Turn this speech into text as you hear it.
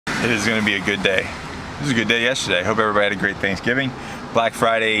it is gonna be a good day. It was a good day yesterday. Hope everybody had a great Thanksgiving. Black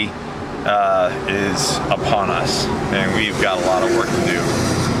Friday is upon us, and we've got a lot of work to do.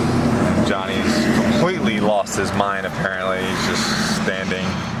 And Johnny's completely lost his mind apparently. He's just standing.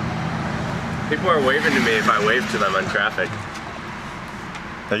 People are waving to me if I wave to them on traffic.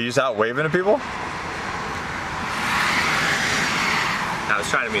 Are you just out waving to people? I was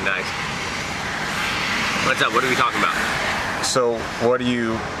trying to be nice. What's up? What are we talking about? So what do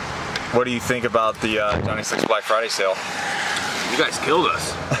you think about the Johnny Slicks Black Friday sale? You guys killed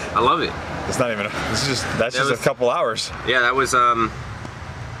us. I love it. It's not even. That's just a couple hours. Yeah, that was 8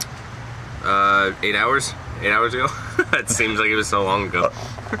 hours. 8 hours ago. It seems like it was so long ago.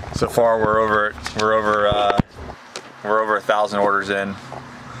 So far, we're over 1,000 orders in.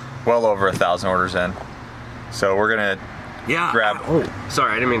 Well over 1,000 orders in. So we're gonna grab. Oh,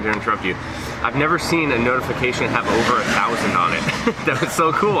 sorry, I didn't mean to interrupt you. I've never seen a notification have over 1,000 on it. That was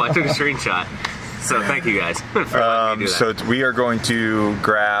so cool. I took a screenshot. So thank you guys for letting me do that. So we are going to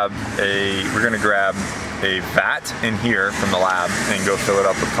grab a vat in here from the lab and go fill it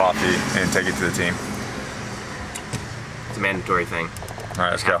up with coffee and take it to the team. It's a mandatory thing. All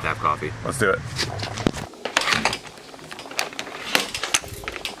right, let's go. Have to have coffee. Let's do it.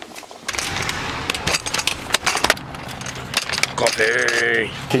 Coffee.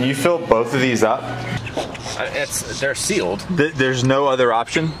 Can you fill both of these up? They're sealed. There's no other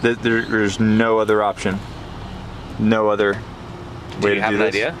option. There's no other option. No other way to do this. Do you have an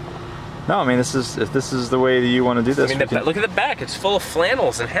idea? No, I mean if this is the way that you want to do this. I mean, look at the back. It's full of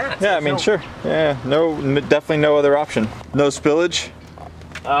flannels and hats. Yeah, I mean, sure. Yeah, definitely no other option. No spillage.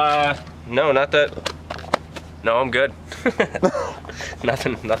 No, not that. No, I'm good.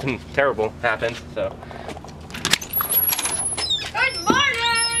 Nothing terrible happened. So. Good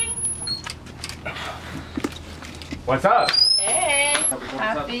morning. What's up? Hey.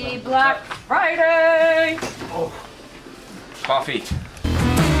 Happy Black Friday. Oh. Coffee.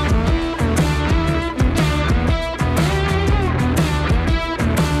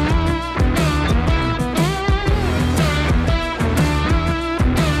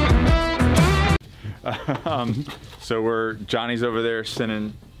 So Johnny's over there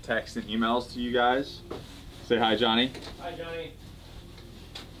sending texts and emails to you guys. Say hi, Johnny. Hi, Johnny.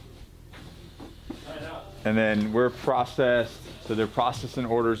 And then we're processed, so they're processing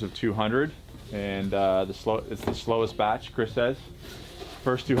orders of 200, and it's the slowest batch, Chris says.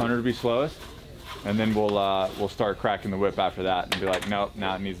 First 200 will be slowest, and then we'll start cracking the whip after that and be like, nope,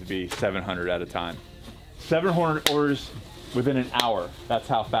 now it needs to be 700 at a time. 700 orders within an hour. That's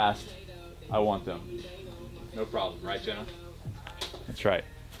how fast I want them. No problem, right, Jenna? That's right.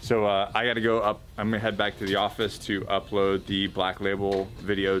 So I got to go up. I'm gonna head back to the office to upload the Black Label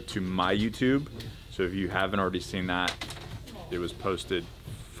video to my YouTube. So if you haven't already seen that, it was posted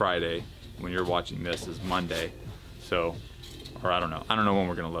Friday. When you're watching this is Monday. So, or I don't know when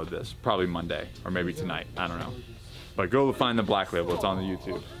we're gonna load this. Probably Monday or maybe tonight. I don't know. But go find the Black Label. It's on the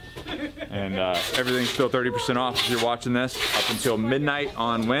YouTube. And everything's still 30% off if you're watching this up until midnight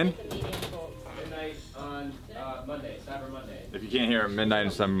on when? Midnight on Monday, Cyber Monday. If you can't hear, midnight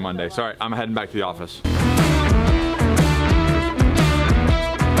on Cyber Monday. Sorry, I'm heading back to the office.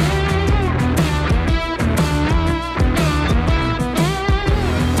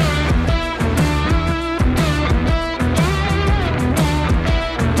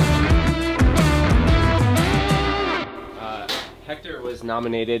 Hector was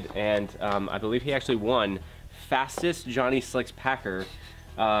nominated, and I believe he actually won fastest Johnny Slicks Packer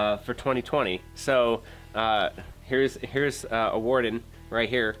for 2020. So here's awarding right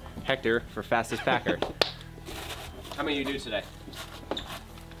here, Hector for fastest Packer. How many you do today?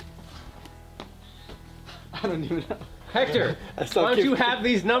 I don't even know. Hector, why don't you have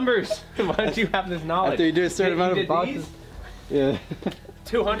these numbers? Why don't you have this knowledge? After you do a certain amount of boxes. Yeah.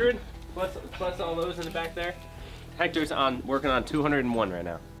 200 plus all those in the back there. Hector's working on 201 right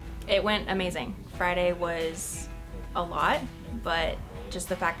now. It went amazing. Friday was a lot, but just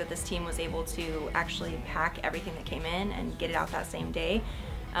the fact that this team was able to actually pack everything that came in and get it out that same day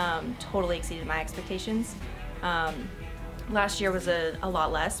totally exceeded my expectations. Last year was a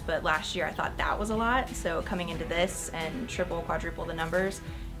lot less, but last year I thought that was a lot. So coming into this and triple, quadruple the numbers,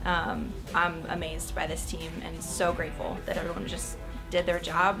 I'm amazed by this team and so grateful that everyone just did their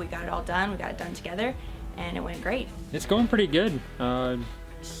job. We got it all done. We got it done together, and it went great. It's going pretty good.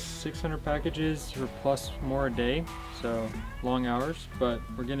 600 packages or plus more a day, so long hours, but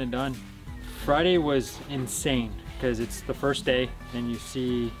we're getting it done. Friday was insane because it's the first day and you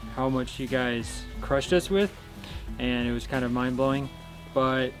see how much you guys crushed us with, and it was kind of mind-blowing.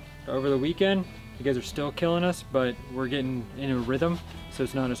 But over the weekend You guys are still killing us, but we're getting in a rhythm, so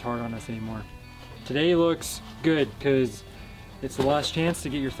it's not as hard on us anymore. Today looks good because it's the last chance to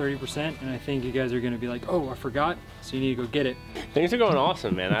get your 30%, and I think you guys are gonna be like, oh, I forgot, so you need to go get it. Things are going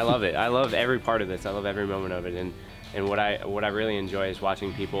awesome, man. I love it. I love every part of this. I love every moment of it, and what I really enjoy is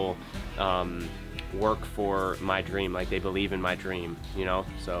watching people work for my dream, like they believe in my dream, you know?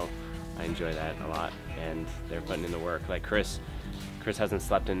 So I enjoy that a lot, and they're putting in the work. Like Chris hasn't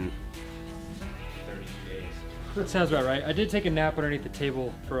slept in 32 days. That sounds about right. I did take a nap underneath the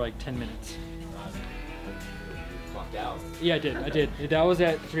table for like 10 minutes. Clocked out. Yeah, I did. That was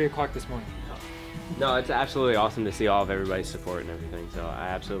at 3 o'clock this morning. No, it's absolutely awesome to see all of everybody's support and everything, so I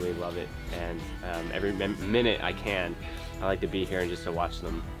absolutely love it, and every minute I can, I like to be here and just to watch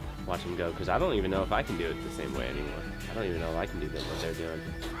them go, because I don't even know if I can do it the same way anymore. I don't even know if I can do what they're doing.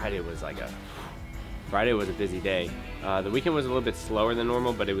 Friday was a busy day. The weekend was a little bit slower than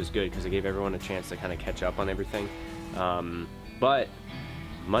normal, but it was good because it gave everyone a chance to kind of catch up on everything. But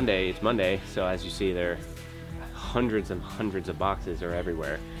it's Monday, so as you see, there are hundreds and hundreds of boxes are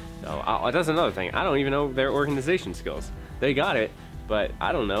everywhere. So that's another thing. I don't even know their organization skills. They got it, but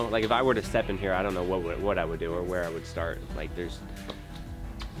I don't know. Like if I were to step in here, I don't know what I would do or where I would start. Like there's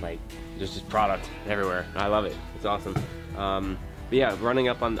just product everywhere. I love it. It's awesome. But yeah, running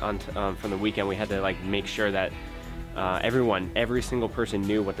up on from the weekend, we had to like make sure that every single person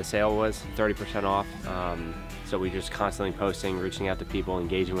knew what the sale was, 30% off. So we just constantly posting, reaching out to people,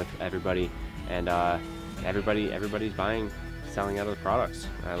 engaging with everybody, and everybody's buying, selling out of the products.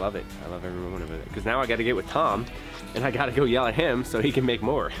 I love it. I love every moment of it. Because now I got to get with Tom, and I got to go yell at him so he can make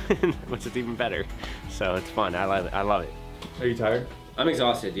more, which is even better. So it's fun. I love it. I love it. Are you tired? I'm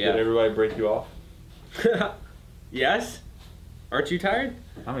exhausted. Yeah. Did everybody break you off? Yes. Aren't you tired?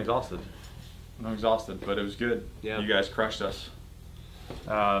 I'm exhausted. But it was good. Yeah. You guys crushed us. In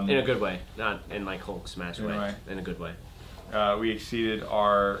a good way, not in like Hulk smash way. Right. In a good way. We exceeded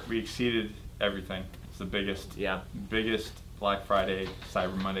everything. It's the biggest Black Friday,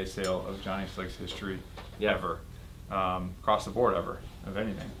 Cyber Monday sale of Johnny Slick's history ever. Across the board ever, of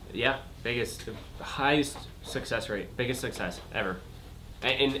anything. Yeah, highest success rate, biggest success ever.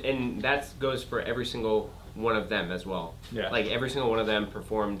 And that goes for every single one of them as well. Yeah. Like every single one of them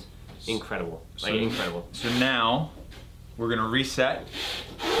performed incredible. Incredible. So now we're gonna reset,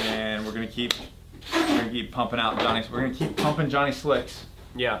 and we're gonna keep pumping out Johnny. We're gonna keep pumping Johnny Slicks.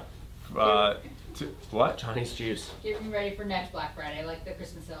 Yeah. What? Johnny's juice. Getting ready for next Black Friday, like the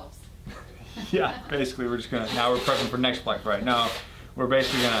Christmas elves. Yeah, basically we're prepping for next Black Friday. No, we're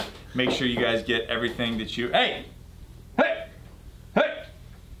basically gonna make sure you guys get everything that you. Hey!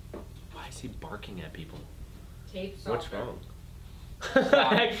 Why is he barking at people? Tape What's softer. wrong?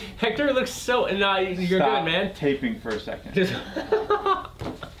 Hector looks so. No, you're Stop good, man. Taping for a second.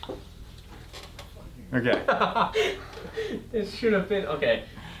 Okay. It should have been okay.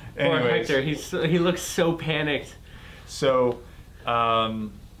 Poor Anyways. Hector, he looks so panicked. So,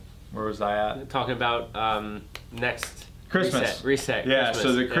 where was I at? Talking about next Christmas. Reset. Yeah. Christmas.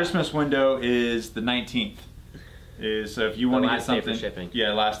 So the Christmas window is the 19th. So if you want to get last day something, for shipping.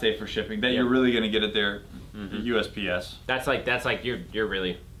 Yeah, last day for shipping. That you're really gonna get it there, USPS. That's like you're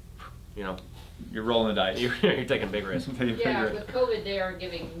really, you know, You're rolling the dice. you're taking a big risk. Yeah, with COVID they are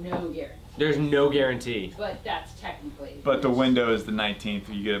giving no guarantee. There's no guarantee. But that's technically. But the window is the 19th.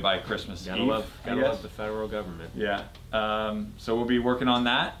 You get it by Christmas Gotta Eve. love I guess. the federal government. Yeah. So we'll be working on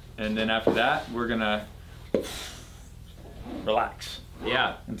that, and then after that, we're gonna relax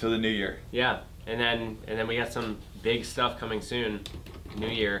Yeah, until the new year. yeah, and then we got some big stuff coming soon. New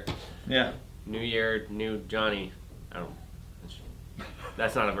year, Yeah. new Johnny. I don't.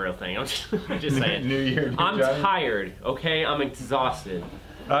 That's not a real thing. I'm just saying. New year. New I'm Johnny. tired. Okay, I'm exhausted.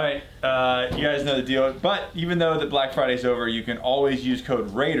 All right, you guys know the deal. But even though the Black Friday's over, you can always use code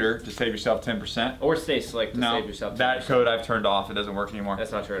RAIDER to save yourself 10%. Or stay slick to No, save yourself. that 10%. code I've turned off. It doesn't work anymore.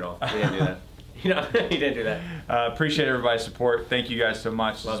 That's not true at all. We didn't do that. You know, he didn't do that. Appreciate everybody's support. Thank you guys so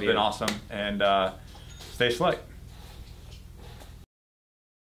much. Love It's you. been awesome. And stay slick.